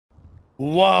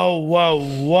Whoa, whoa,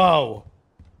 whoa.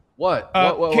 What?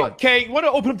 What? Okay, you want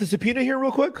to open up the subpoena here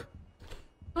real quick?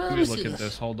 Let me look at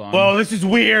this. Hold on. Whoa, this is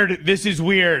weird. This is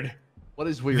weird. What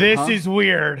is weird? This is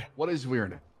weird. What is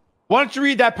weird? Why don't you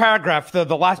read that paragraph, the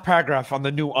last paragraph on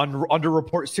the new under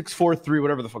report 643,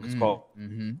 whatever the fuck it's called.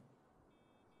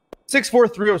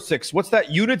 64306. What's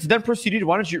that? Units then proceeded.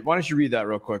 Why don't you read that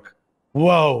real quick?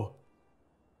 Whoa.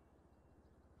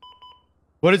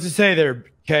 What does it say there,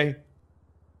 Kay?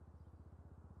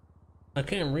 I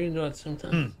can't read it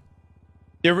sometimes.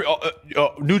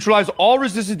 Neutralize all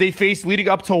resistance they face leading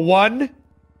up to 1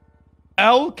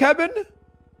 L kebun?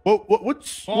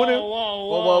 What's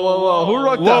whoa. Who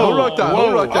wrote that?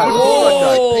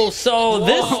 Oh, so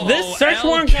this search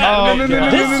warrant got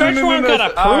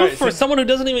approved for someone who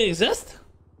doesn't even exist?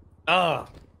 L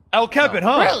kebun,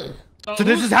 huh? Really? So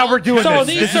this is how we're doing so this.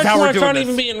 These this search is how we're warrants doing aren't this.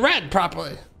 even being read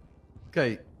properly.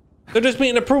 Okay. They're just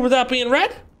being approved without being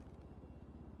read?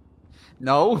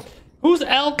 No. Who's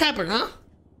L kebun, huh?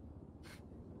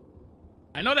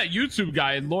 I know that YouTube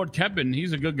guy, Lord Kebun.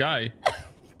 He's a good guy.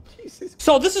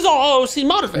 So this is all OOC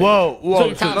motivated. Whoa. No. So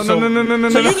you guys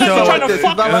are trying to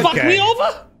fuck me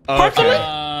over? Personally?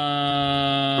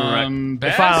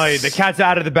 Finally, the cat's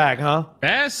out of the bag, huh?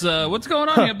 Bass, what's going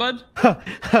on here, bud?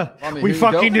 We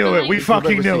fucking knew it. We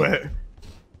fucking knew it.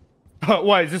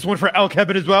 What, is this one for L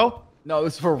kebun as well? No,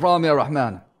 this is for Ramee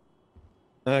Rahman.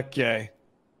 Okay.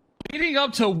 Leading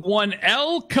up to 1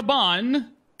 L kebun.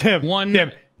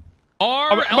 Tim.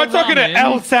 R. Am I talking to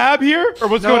El Sab here? Or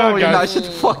what's going on, guys? Shut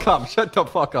the fuck up. Shut the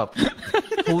fuck up.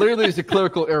 Clearly, it's a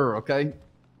clerical error, okay?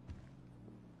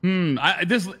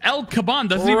 This El kebun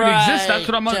doesn't even exist. That's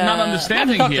what I'm not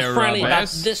understanding here,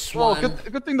 Bass. This well, one.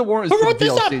 good thing the warrant is Who wrote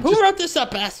this DLC. up? Who wrote this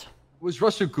up, Bass? It was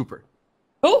Russian Cooper.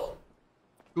 Who?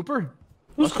 Cooper?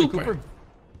 Who's Cooper?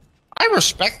 I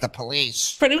respect the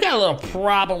police. Freddy, we got a little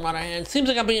problem on our hands. Seems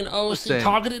like I'm being OOC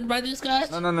targeted by these guys.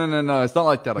 No. It's not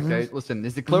like that, okay? Listen,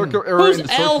 there's a clerical error Who's in the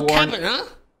search L warrant. kebun, huh?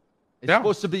 It's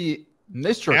supposed to be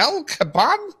Mistress. El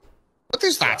kebun? What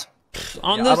is that?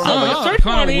 On this know. search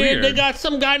warrant here, weird. they got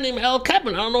some guy named L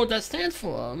kebun. I don't know what that stands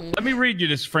for. I mean, Let me read you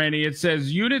this, Franny. It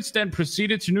says, units then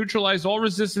proceeded to neutralize all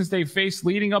resistance they faced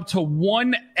leading up to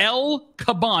 1 L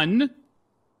kebun.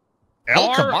 El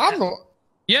kebun?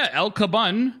 Yeah, El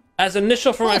kebun. as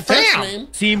initial for my first name.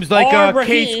 Seems like a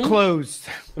case closed.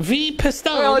 V.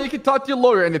 Pistone. Well, you can talk to your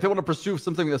lawyer, and if they want to pursue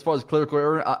something as far as clerical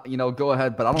error, you know, go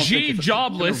ahead. But I don't think it's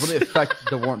jobless. really affect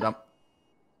the warrant.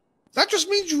 That just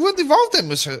means you weren't involved in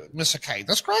Mr. K.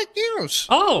 That's great news.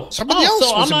 Oh, somebody else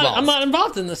so was I'm not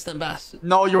involved in this then, Bass.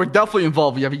 No, you were definitely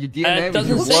involved. You have your DNA. It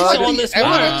doesn't say so on this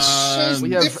evidence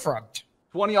warrant. is different.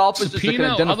 20 officers that can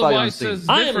identify you.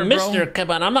 I am Mr.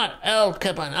 Kebun. I'm not L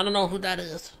Kebun. I don't know who that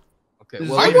is. Okay,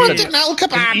 well, I want an El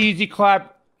Kebun. Easy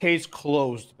clap. Case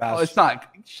closed, Bass. Oh, it's not.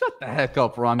 Shut the heck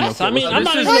up, Ramee. Yes, I mean, I'm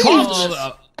not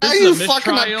involved. Are you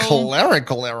fucking up mistrial.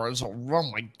 clerical errors? Oh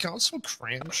my god, so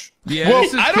cringe. Yeah, well,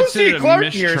 this is I don't see Clark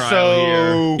here,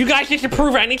 so you guys get to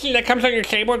prove anything that comes on your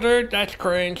keyboard, dude. That's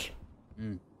cringe.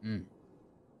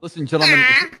 Listen, gentlemen,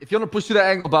 if you want to push to that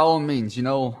angle, by all means, you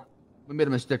know, we made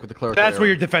a mistake with the clerical that's error. where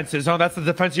your defense is, huh? That's the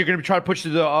defense you're going to try to push to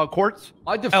the courts?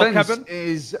 My defense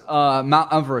is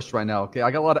Mount Everest right now, okay?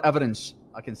 I got a lot of evidence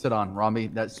I can sit on, Ramee,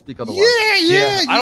 that speak otherwise. Yeah.